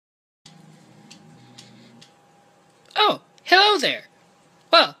there.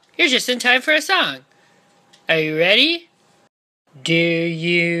 Well, you're just in time for a song. Are you ready? Do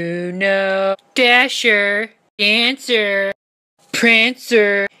you know Dasher, Dancer,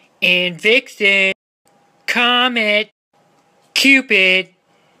 Prancer, and Vixen, Comet, Cupid,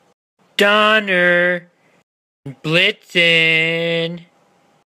 Donner, Blitzen?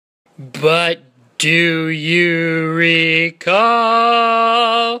 But do you recall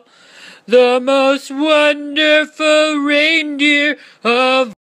the most wonderful reindeer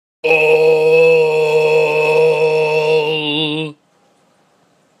of all?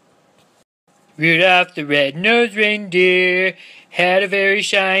 Rudolph the red-nosed reindeer had a very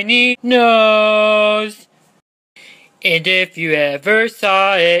shiny nose. And if you ever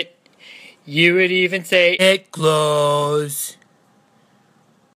saw it, you would even say it glows.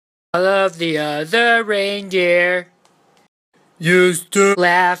 All of the other reindeer used to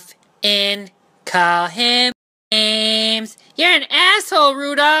laugh and call him names. You're an asshole,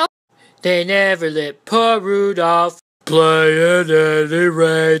 Rudolph! They never let poor Rudolph play in any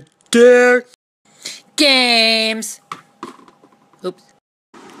reindeer games. Oops.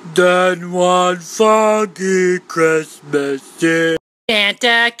 Then one foggy Christmas Eve,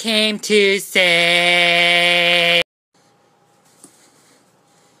 Santa came to say,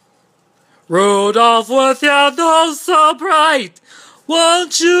 Rudolph, with your nose so bright,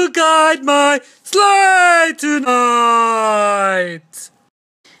 won't you guide my sleigh tonight?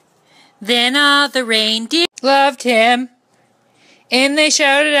 Then all the reindeer loved him, and they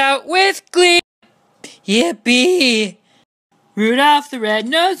shouted out with glee, Yippee! Rudolph the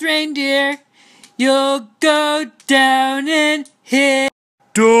red-nosed reindeer, you'll go down in history.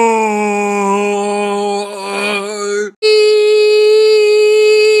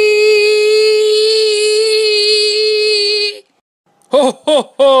 Ho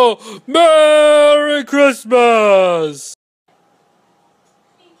ho ho! Merry Christmas!